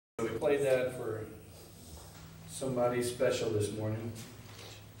played that for somebody special this morning.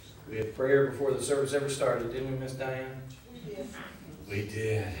 We had prayer before the service ever started, didn't we, Miss Diane? We did. We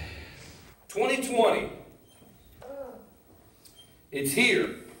did. 2020. It's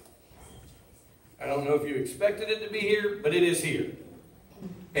here. I don't know if you expected it to be here, but it is here.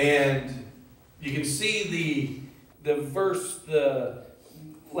 And you can see the verse, the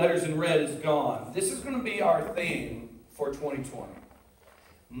letters in red is gone. This is going to be our theme for 2020.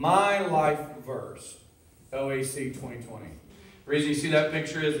 My life verse. OAC 2020. The reason you see that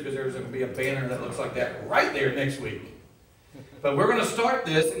picture is because there's going to be a banner that looks like that right there next week. But we're going to start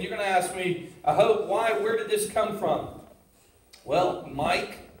this, and you're going to ask me, I hope, where did this come from? Well,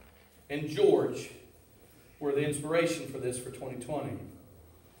 Mike and George were the inspiration for this for 2020.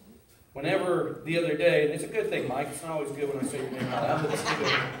 Whenever the other day, and it's a good thing, Mike, it's not always good when I say your name out loud, but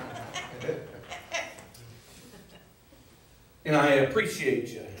it's good. And I appreciate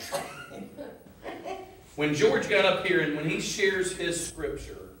you. When George got up here and when he shares his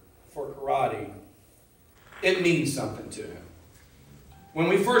scripture for karate, it means something to him. When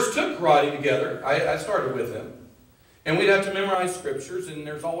we first took karate together, I started with him. And we'd have to memorize scriptures, and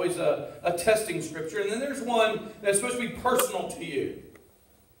there's always a testing scripture, and then there's one that's supposed to be personal to you.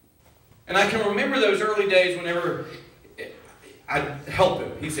 And I can remember those early days whenever I'd help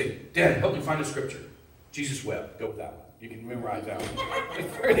him. He'd say, Dad, help me find a scripture. Jesus wept. Go with that one. You can memorize that one.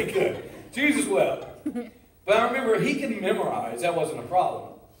 It's pretty good. Jesus wept. But I remember he can memorize. That wasn't a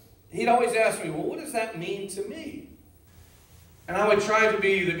problem. He'd always ask me, well, what does that mean to me? And I would try to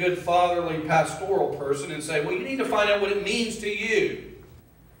be the good fatherly pastoral person and say, well, you need to find out what it means to you.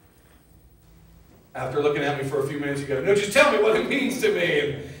 After looking at me for a few minutes, he'd go, no, just tell me what it means to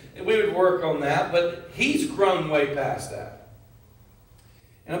me. And we would work on that, but he's grown way past that.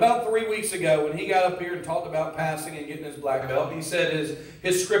 And about 3 weeks ago, when he got up here and talked about passing and getting his black belt, he said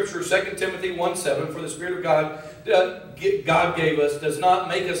his scripture, 2 Timothy 1:7, for the Spirit of God gave us does not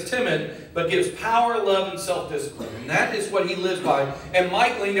make us timid, but gives power, love, and self-discipline. And that is what he lives by. And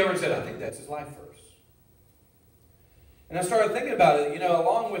Mike leaned over and said, I think that's his life verse. And I started thinking about it. You know,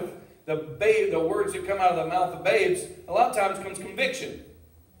 along with the words that come out of the mouth of babes, a lot of times comes conviction.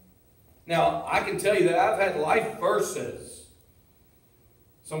 Now, I can tell you that I've had life verses.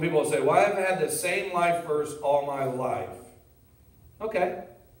 Some people will say, well, I've had the same life verse all my life. Okay,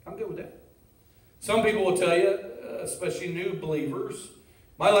 I'm good with that. Some people will tell you, especially new believers,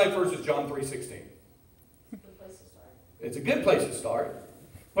 my life verse is John 3:16. Good place to start. It's a good place to start.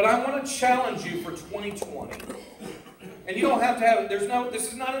 But I want to challenge you for 2020. And you don't have to have it. This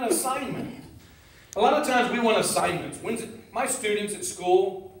is not an assignment. A lot of times we want assignments. My students at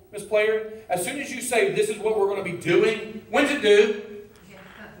school, Miss Player, as soon as you say this is what we're going to be doing, when's it due?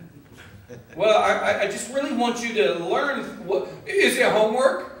 Well, I just really want you to learn. Is it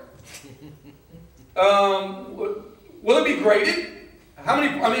homework? Will it be graded? How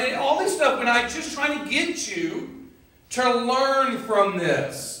many? I mean, all this stuff. And I'm just trying to get you to learn from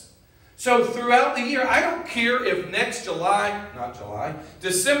this. So throughout the year, I don't care if next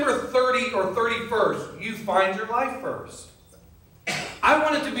December 30 or 31st, you find your life verse. I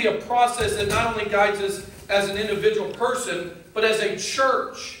want it to be a process that not only guides us as an individual person, but as a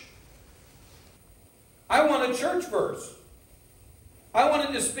church. I want a church verse. I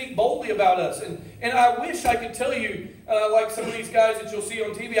wanted to speak boldly about us. And I wish I could tell you, like some of these guys that you'll see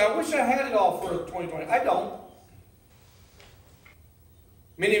on TV, I wish I had it all for 2020. I don't.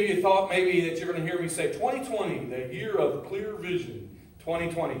 Many of you thought maybe that you're going to hear me say 2020, the year of clear vision.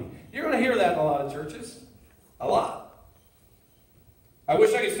 2020. You're going to hear that in a lot of churches. A lot. I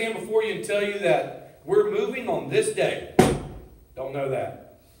wish I could stand before you and tell you that we're moving on this day. Don't know that.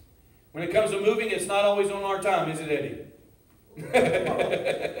 When it comes to moving, it's not always on our time, is it, Eddie?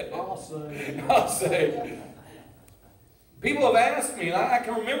 I'll say. People have asked me, and I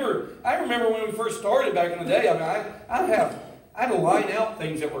can remember. I remember when we first started back in the day. I mean, I had to line out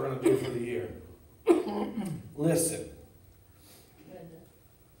things that we're going to do for the year. Listen,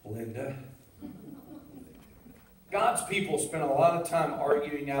 Linda. God's people spend a lot of time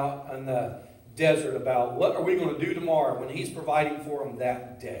arguing out in the desert about what are we going to do tomorrow when He's providing for them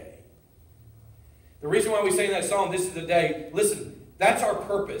that day. The reason why we sing that song, this is the day, listen, that's our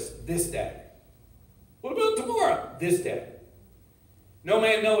purpose, this day. What about tomorrow? This day. No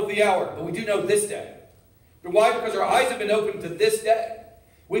man knoweth the hour, but we do know this day. But why? Because our eyes have been opened to this day.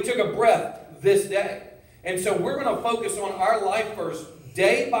 We took a breath this day. And so we're going to focus on our life verse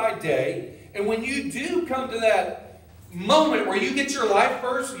day by day. And when you do come to that moment where you get your life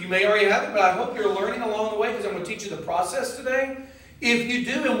verse, you may already have it, but I hope you're learning along the way because I'm going to teach you the process today. If you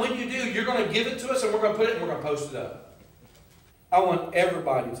do, and when you do, you're going to give it to us, and we're going to put it, and we're going to post it up. I want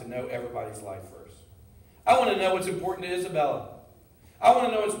everybody to know everybody's life first. I want to know what's important to Isabella. I want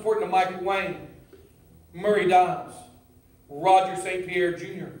to know what's important to Michael Wayne, Murray Dials, Roger St. Pierre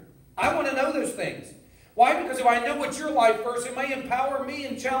Jr. I want to know those things. Why? Because if I know what's your life first, it may empower me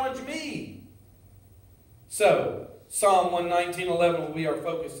and challenge me. So, Psalm 119:11 will be our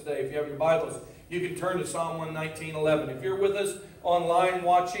focus today. If you have your Bibles, you can turn to Psalm 119:11. If you're with us online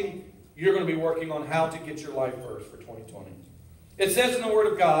watching, you're going to be working on how to get your life first for 2020. It says in the Word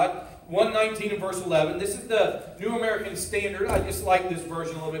of God, 119 and verse 11, this is the New American Standard. I just like this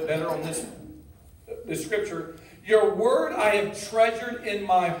version a little bit better on this scripture. Your word I have treasured in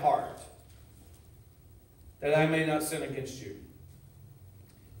my heart, that I may not sin against you.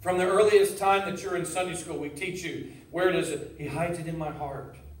 From the earliest time that you're in Sunday school, we teach you, where does it? He hides it in my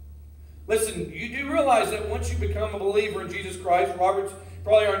heart. Listen, you do realize that once you become a believer in Jesus Christ, Robert's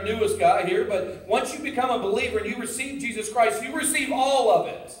probably our newest guy here, but once you become a believer and you receive Jesus Christ, you receive all of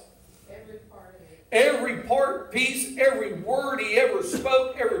it. Every part of it. Every part, piece, every word he ever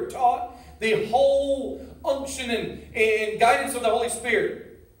spoke, ever taught, the whole unction and guidance of the Holy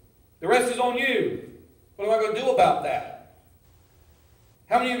Spirit. The rest is on you. What am I going to do about that?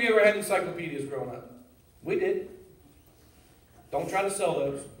 How many of you ever had encyclopedias growing up? We did. Don't try to sell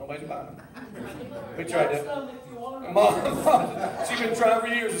those. Nobody's buying them. We tried that. Mom, she's been trying for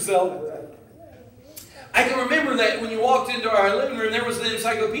years to sell them. I can remember that when you walked into our living room, there was the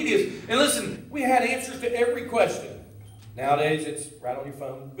encyclopedias. And listen, we had answers to every question. Nowadays, it's right on your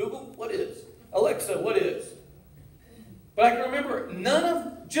phone. Google, what is? Alexa, what is? But I can remember, none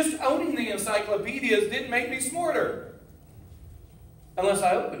of just owning the encyclopedias didn't make me smarter. Unless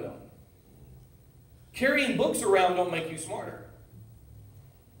I opened them. Carrying books around don't make you smarter.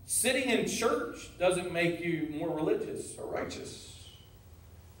 Sitting in church doesn't make you more religious or righteous.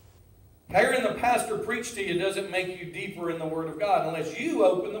 Hearing the pastor preach to you doesn't make you deeper in the Word of God unless you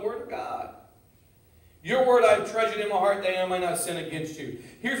open the Word of God. Your word I have treasured in my heart that I may not sin against you.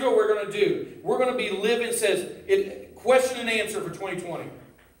 Here's what we're going to do. We're going to be living, it says, question and answer for 2020.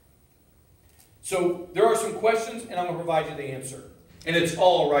 So there are some questions and I'm going to provide you the answer. And it's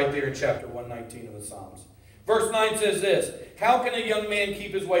all right there in chapter 119 of the Psalms. Verse 9 says this, how can a young man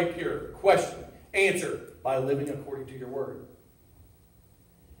keep his way pure? Question. Answer. By living according to your word.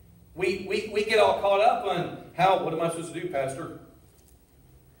 We get all caught up on what am I supposed to do, Pastor?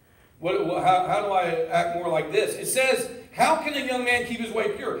 How do I act more like this? It says, how can a young man keep his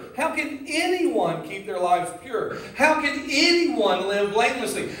way pure? How can anyone keep their lives pure? How can anyone live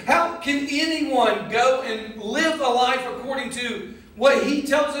blamelessly? How can anyone go and live a life according to what he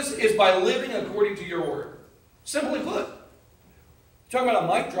tells us is by living according to your word? Simply put. Talking about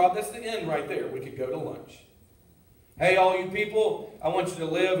a mic drop, that's the end right there. We could go to lunch. Hey, all you people, I want you to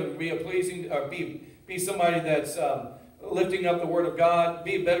live and be a pleasing, be somebody that's lifting up the word of God.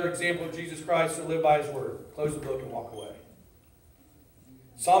 Be a better example of Jesus Christ to live by his word. Close the book and walk away.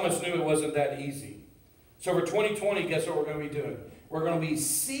 Psalmist knew it wasn't that easy. So for 2020, guess what we're going to be doing? We're going to be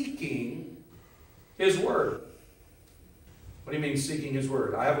seeking his word. What do you mean seeking his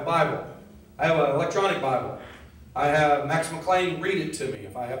word? I have a Bible. I have an electronic Bible. I have Max McLean read it to me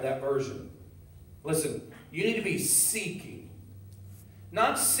if I have that version. Listen, you need to be seeking.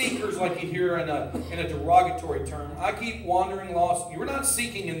 Not seekers like you hear in a derogatory term. I keep wandering lost. You're not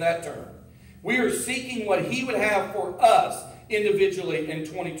seeking in that term. We are seeking what he would have for us individually in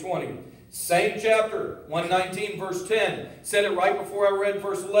 2020. Same chapter, 119 verse 10. Said it right before I read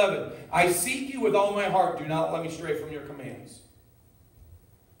verse 11. I seek you with all my heart. Do not let me stray from your commands.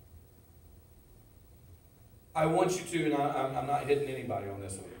 I want you to, and I'm not hitting anybody on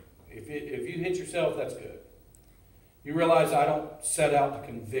this one. If you hit yourself, that's good. You realize I don't set out to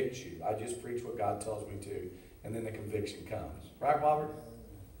convict you. I just preach what God tells me to, and then the conviction comes. Right, Robert?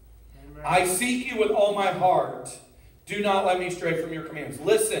 Amen. I seek you with all my heart. Do not let me stray from your commands.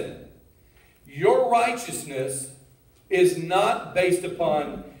 Listen, your righteousness is not based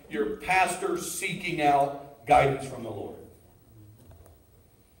upon your pastor seeking out guidance from the Lord.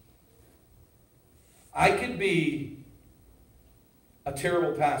 I could be a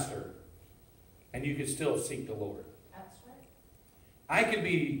terrible pastor, and you could still seek the Lord. That's right. I could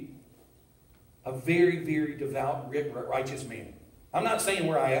be a very, very devout, righteous man. I'm not saying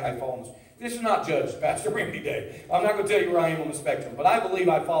where I fall on this. This is not Judge Pastor Randy Day. I'm not going to tell you where I am on the spectrum, but I believe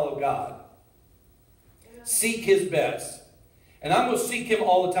I follow God. Yeah. Seek his best. And I'm going to seek him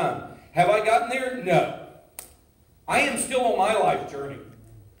all the time. Have I gotten there? No. I am still on my life journey.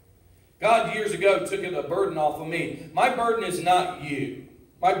 God years ago took a burden off of me. My burden is not you.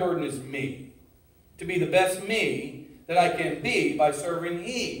 My burden is me. To be the best me that I can be by serving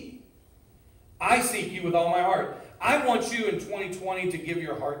Him. I seek you with all my heart. I want you in 2020 to give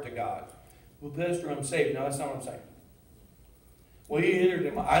your heart to God. Well, Pastor, I'm saved. No, that's not what I'm saying. Well, he entered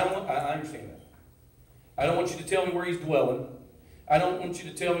in my... I understand that. I don't want you to tell me where he's dwelling. I don't want you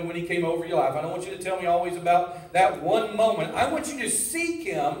to tell me when he came over your life. I don't want you to tell me always about that one moment. I want you to seek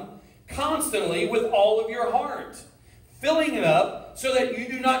him constantly with all of your heart, filling it up so that you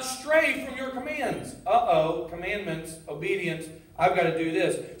do not stray from your commands. Commandments, obedience, I've got to do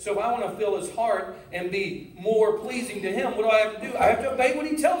this. So if I want to fill his heart and be more pleasing to him, what do I have to do? I have to obey what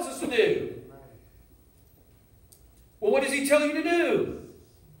he tells us to do. Well, what does he tell you to do?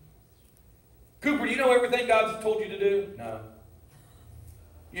 Cooper, do you know everything God's told you to do? No.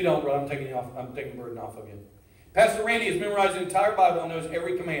 You don't, brother. I'm taking the burden off of you. Pastor Randy has memorized the entire Bible and knows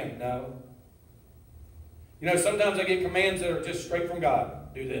every command. No. You know, sometimes I get commands that are just straight from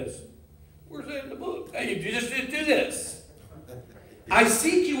God. Do this. Where's that in the book? Hey, you just do this. I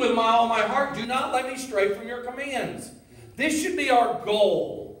seek you with all my heart. Do not let me stray from your commands. This should be our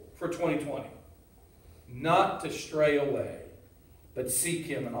goal for 2020. Not to stray away, but seek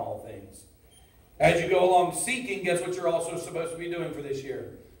him in all things. As you go along seeking, guess what you're also supposed to be doing for this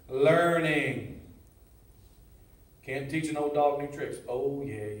year? Learning. Can't teach an old dog new tricks. Oh,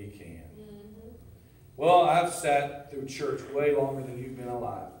 yeah, you can. Well, I've sat through church way longer than you've been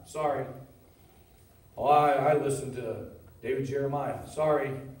alive. Sorry. Oh, I listened to David Jeremiah.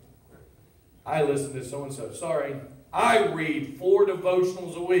 Sorry. I listened to so-and-so. Sorry. I read 4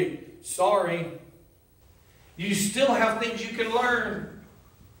 devotionals a week. Sorry. You still have things you can learn.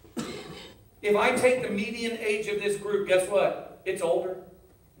 If I take the median age of this group, guess what? It's older.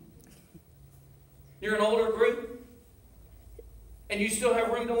 You're an older group. And you still have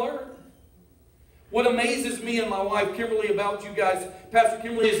room to learn. What amazes me and my wife, Kimberly, about you guys, Pastor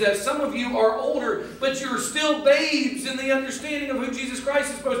Kimberly, is that some of you are older, but you're still babes in the understanding of who Jesus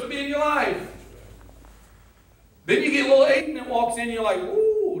Christ is supposed to be in your life. Then you get little Aiden that walks in, and you're like,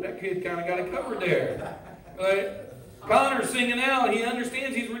 ooh, that kid kind of got it covered there. Right? Connor's singing out. He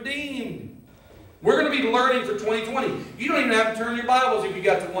understands he's redeemed. We're going to be learning for 2020. You don't even have to turn your Bibles if you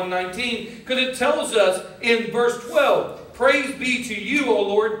got to 119, because it tells us in verse 12, praise be to you, O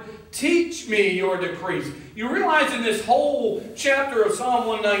Lord, teach me your decrees. You realize in this whole chapter of Psalm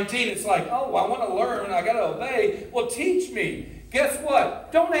 119, it's like, oh, I want to learn, I got to obey. Well, teach me. Guess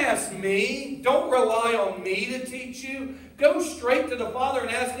what? Don't ask me. Don't rely on me to teach you. Go straight to the Father and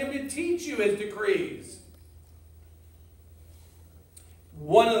ask him to teach you his decrees.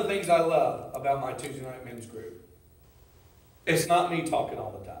 One of the things I love about my Tuesday night men's group, it's not me talking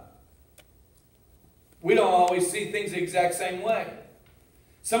all the time. We don't always see things the exact same way.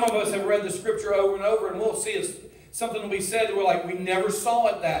 Some of us have read the scripture over and over, and we'll see something will be said that we're like, we never saw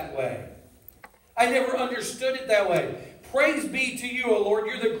it that way. I never understood it that way. Praise be to you, O Lord.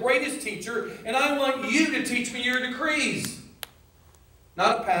 You're the greatest teacher, and I want you to teach me your decrees.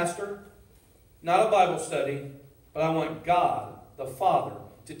 Not a pastor, not a Bible study, but I want God, the Father,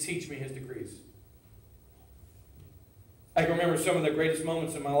 to teach me his decrees. I can remember some of the greatest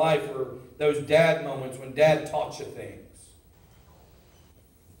moments in my life were those dad moments when Dad taught you things.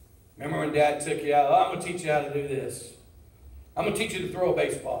 Remember when Dad took you out? Oh, I'm going to teach you how to do this. I'm going to teach you to throw a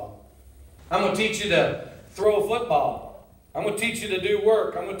baseball. I'm going to teach you to throw a football. I'm going to teach you to do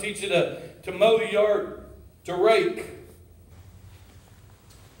work. I'm going to teach you to mow the yard, to rake.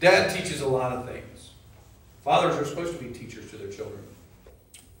 Dad teaches a lot of things. Fathers are supposed to be teachers to their children.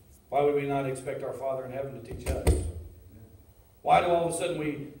 Why would we not expect our Father in heaven to teach us? Why do all of a sudden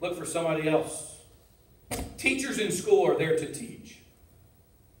we look for somebody else? Teachers in school are there to teach.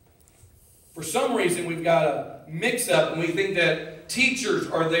 For some reason, we've got a mix-up, and we think that teachers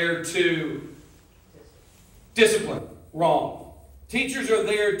are there to discipline. Wrong. Teachers are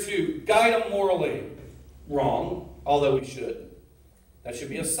there to guide them morally. Wrong, although we should. That should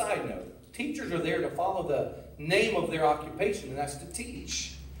be a side note. Teachers are there to follow the name of their occupation, and that's to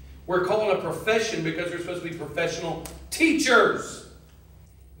teach. We're calling a profession because we're supposed to be professional teachers.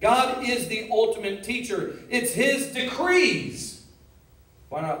 God is the ultimate teacher. It's his decrees.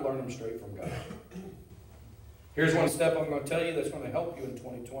 Why not learn them straight from God? Here's one step I'm going to tell you that's going to help you in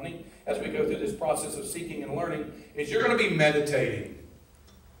 2020 as we go through this process of seeking and learning, is you're going to be meditating.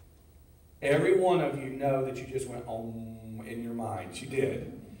 Every one of you know that you just went om in your minds. You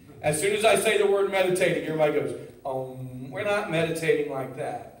did. As soon as I say the word meditating, everybody goes, om. We're not meditating like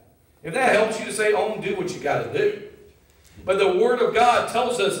that. If that helps you to say om, do what you got to do. But the Word of God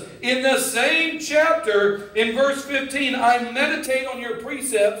tells us in the same chapter, in verse 15, I meditate on your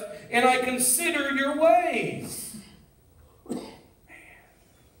precepts and I consider your ways.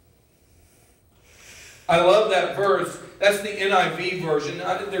 I love that verse. That's the NIV version.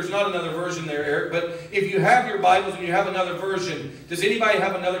 There's not another version there, Eric. But if you have your Bibles and you have another version, does anybody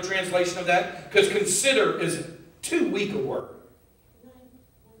have another translation of that? Because consider is too weak a word.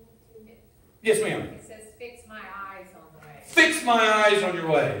 Yes, ma'am. It says, fix my eyes on the way. Fix my eyes on your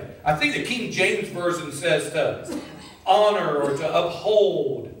way. I think the King James Version says to honor or to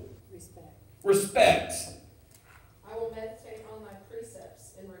uphold. Respect. I will meditate on thy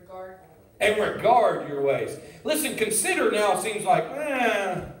precepts and regard thy ways. And regard your ways. Listen, consider now seems like,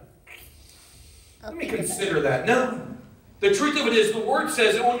 let me consider that. No. The truth of it is, the Word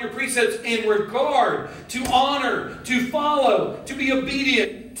says on your precepts in regard, to honor, to follow, to be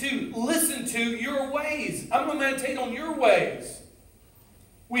obedient, to listen to your ways. I'm going to meditate on your ways.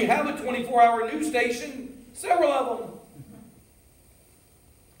 We have a 24-hour news station, several of them.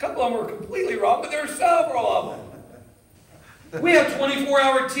 A couple of them are completely wrong, but there are several of them. We have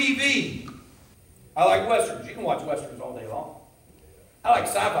 24-hour TV. I like Westerns. You can watch Westerns all day long. I like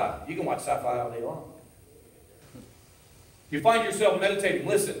sci-fi. You can watch sci-fi all day long. You find yourself meditating.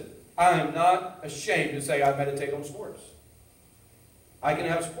 Listen, I am not ashamed to say I meditate on sports. I can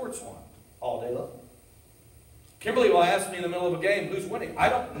have sports on all day long. Kimberly will ask me in the middle of a game, who's winning? I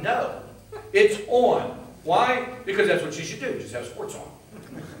don't know. It's on. Why? Because that's what you should do. Just have sports on.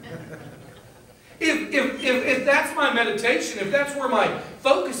 If that's my meditation, if that's where my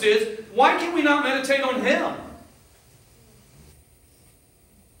focus is, why can we not meditate on Him?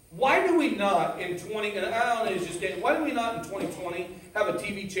 Why do we not in 20, and I don't know, it's just getting, why do we not in 2020 have a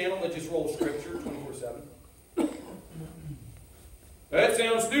TV channel that just rolls Scripture 24/7? That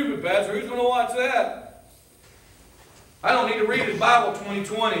sounds stupid, Pastor. Who's going to watch that? I don't need to read His Bible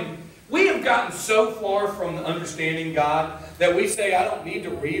 2020. We have gotten so far from understanding God that we say, I don't need to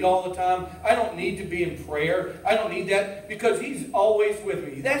read all the time. I don't need to be in prayer. I don't need that because He's always with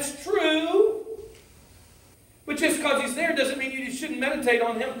me. That's true. But just because He's there doesn't mean you shouldn't meditate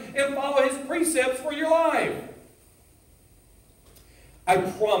on Him and follow His precepts for your life. I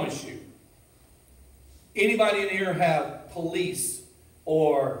promise you, anybody in here have police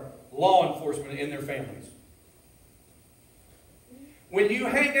or law enforcement in their families? When you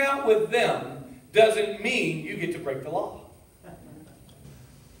hang out with them, doesn't mean you get to break the law.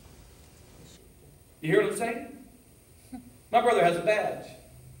 You hear what I'm saying? My brother has a badge.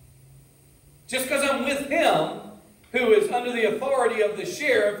 Just because I'm with him, who is under the authority of the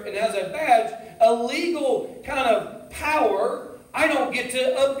sheriff and has a badge, a legal kind of power, I don't get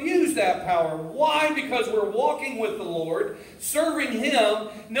to abuse that power. Why? Because we're walking with the Lord, serving Him,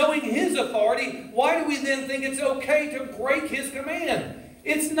 knowing His authority. Why do we then think it's okay to break His command?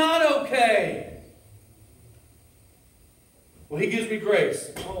 It's not okay. Well, He gives me grace.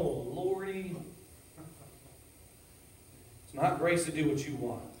 Oh, Lordy. It's not grace to do what you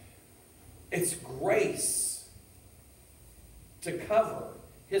want. It's grace to cover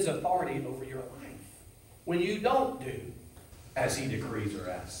His authority over your life when you don't do as He decrees or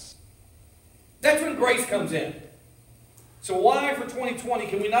asks. That's when grace comes in. So why for 2020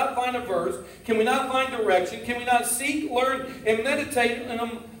 can we not find a verse? Can we not find direction? Can we not seek, learn, and meditate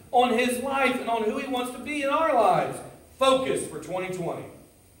on His life and on who He wants to be in our lives? Focus for 2020.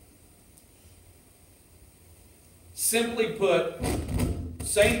 Simply put,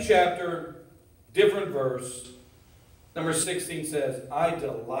 same chapter, different verse. Number 16 says, I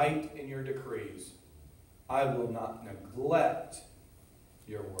delight in your decrees. I will not neglect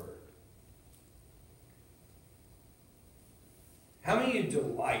your word. How many of you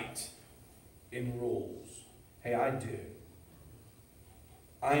delight in rules? Hey, I do.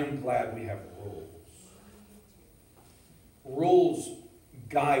 I am glad we have rules. Rules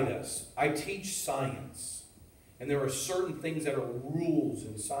guide us. I teach science, and there are certain things that are rules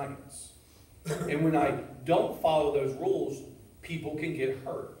in science. And when I don't follow those rules, people can get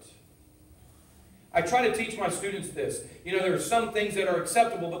hurt. I try to teach my students this. You know, there are some things that are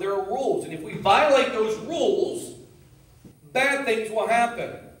acceptable, but there are rules. And if we violate those rules, bad things will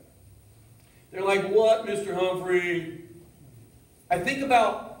happen. They're like, what, Mr. Humphrey? I think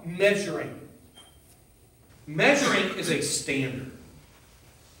about measuring. Measuring is a standard.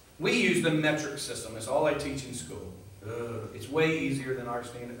 We use the metric system. That's all I teach in school. It's way easier than our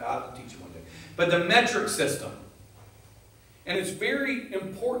standard. I'll teach you one day. But the metric system. And it's very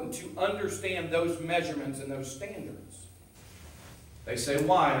important to understand those measurements and those standards. They say,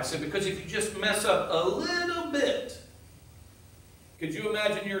 why? I said, because if you just mess up a little bit, could you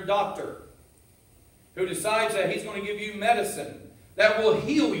imagine your doctor who decides that he's going to give you medicine that will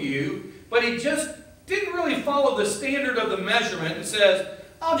heal you, but he just didn't really follow the standard of the measurement and says,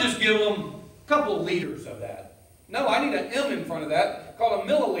 I'll just give them a couple liters of that. No, I need an M in front of that, called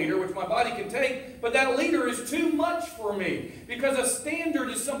a milliliter, which my body can take, but that liter is too much for me, because a standard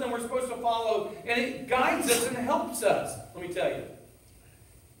is something we're supposed to follow, and it guides us and helps us. Let me tell you,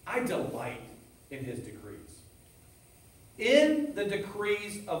 I delight in His decrees. In the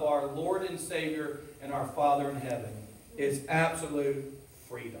decrees of our Lord and Savior and our Father in heaven is absolute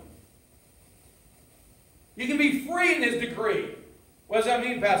freedom. You can be free in His decree. What does that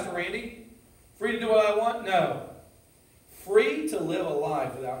mean, Pastor Randy? Free to do what I want? No. Free to live a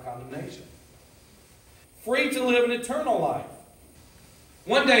life without condemnation. Free to live an eternal life.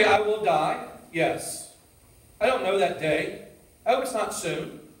 One day I will die. Yes. I don't know that day. I hope it's not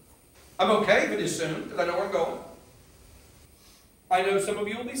soon. I'm okay if it is soon, because I know where I'm going. I know some of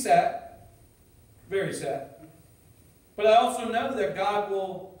you will be sad. Very sad. But I also know that God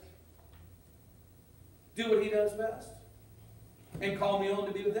will do what He does best and call me on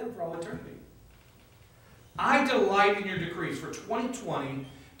to be with Him for all eternity. I delight in your decrees. For 2020,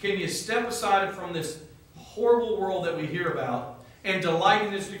 can you step aside from this horrible world that we hear about and delight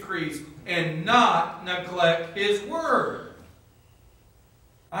in His decrees and not neglect His Word?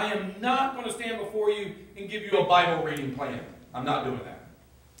 I am not going to stand before you and give you a Bible reading plan. I'm not doing that.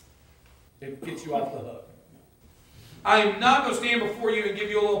 It gets you off the hook. I am not going to stand before you and give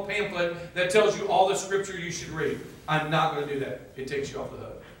you a little pamphlet that tells you all the scripture you should read. I'm not going to do that. It takes you off the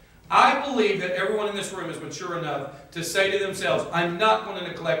hook. I believe that everyone in this room is mature enough to say to themselves, I'm not going to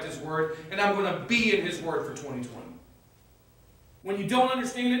neglect His Word, and I'm going to be in His Word for 2020. When you don't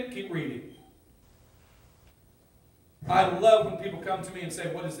understand it, keep reading. I love when people come to me and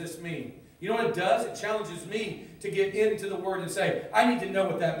say, what does this mean? You know what it does? It challenges me to get into the Word and say, I need to know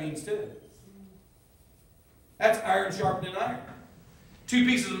what that means too. That's iron sharpening iron. Two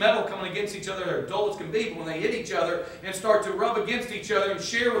pieces of metal coming against each other, they're dull as can be, but when they hit each other and start to rub against each other and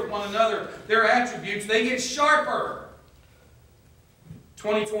share with one another their attributes, they get sharper.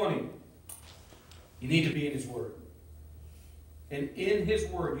 2020, you need to be in His Word. And in His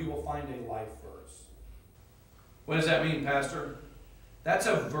Word, you will find a life verse. What does that mean, Pastor? That's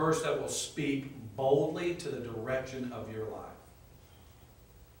a verse that will speak boldly to the direction of your life.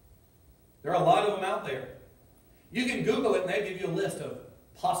 There are a lot of them out there. You can Google it and they give you a list of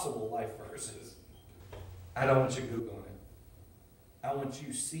possible life verses. I don't want you Googling it. I want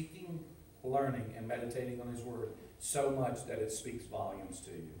you seeking, learning, and meditating on His Word so much that it speaks volumes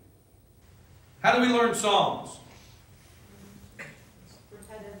to you. How do we learn songs?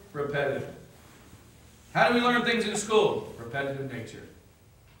 Repetitive. How do we learn things in school? Repetitive nature.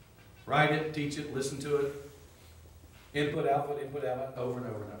 Write it, teach it, listen to it. Input, output, over and over and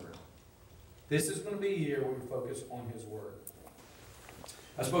over. This is going to be a year where we focus on His Word.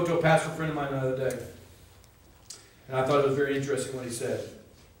 I spoke to a pastor friend of mine the other day, and I thought it was very interesting what he said.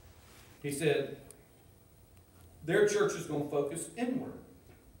 He said, their church is going to focus inward.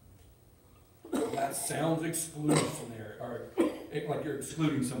 That sounds exclusionary, or like you're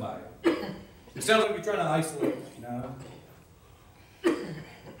excluding somebody. It sounds like you're trying to isolate. No.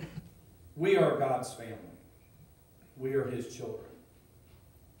 We are God's family. We are His children.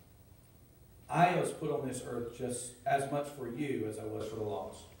 I was put on this earth just as much for you as I was for the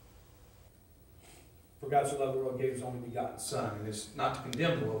lost. For God so loved the world, gave His only begotten Son. And it's not to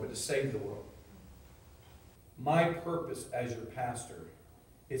condemn the world, but to save the world. My purpose as your pastor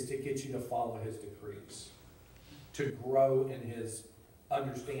is to get you to follow His decrees. To grow in His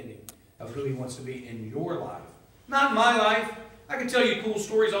understanding of who He wants to be in your life. Not in my life. I can tell you cool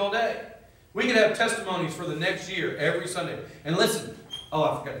stories all day. We could have testimonies for the next year, every Sunday. And listen, oh,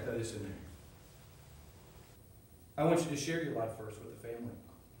 I forgot to throw this in there. I want you to share your life first with the family.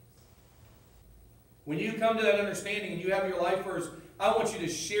 When you come to that understanding and you have your life first, I want you to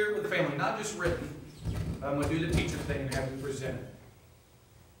share it with the family, not just written. I'm going to do the teacher thing and have you present it.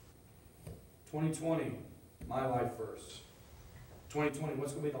 2020, my life first. 2020,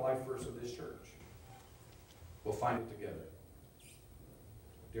 what's going to be the life verse of this church? We'll find it together.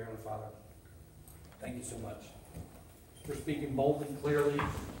 Dear Heavenly Father, thank you so much for speaking boldly, clearly,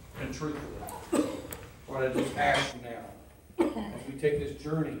 and truthfully. Lord, I just ask you now, as we take this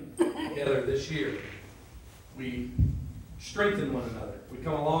journey together this year, we strengthen one another. We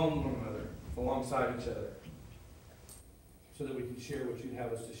come along one another, alongside each other, so that we can share what you'd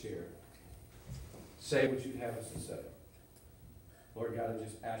have us to share. Say what you'd have us to say. Lord God, I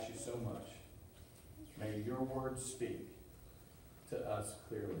just ask you so much. May your words speak to us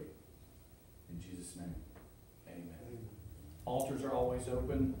clearly. In Jesus' name, amen. Altars are always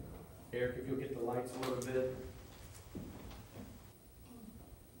open. Eric, if you'll get the lights a little bit.